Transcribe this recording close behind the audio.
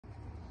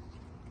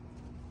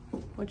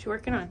What you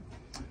working on?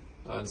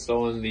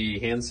 Installing the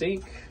hand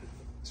sink.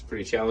 It's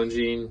pretty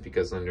challenging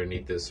because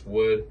underneath this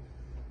wood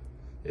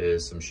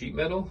is some sheet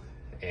metal,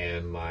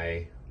 and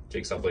my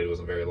jigsaw blade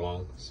wasn't very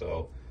long,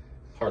 so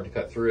hard to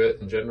cut through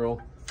it in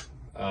general.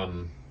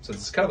 Since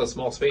it's kind of a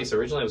small space,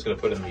 originally I was going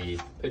to put in the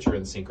pitcher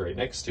and sink right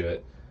next to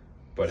it,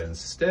 but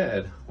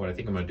instead what I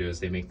think I'm going to do is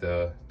they make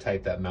the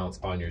type that mounts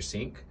on your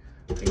sink.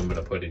 I think I'm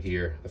going to put it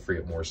here to free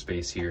up more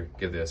space here,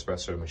 give the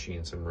espresso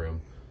machine some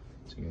room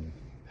so you can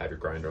have your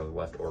grinder on the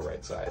left or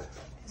right side.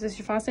 Is this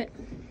your faucet?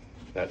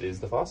 That is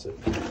the faucet.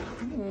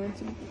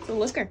 It's a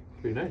looker.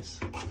 Pretty nice.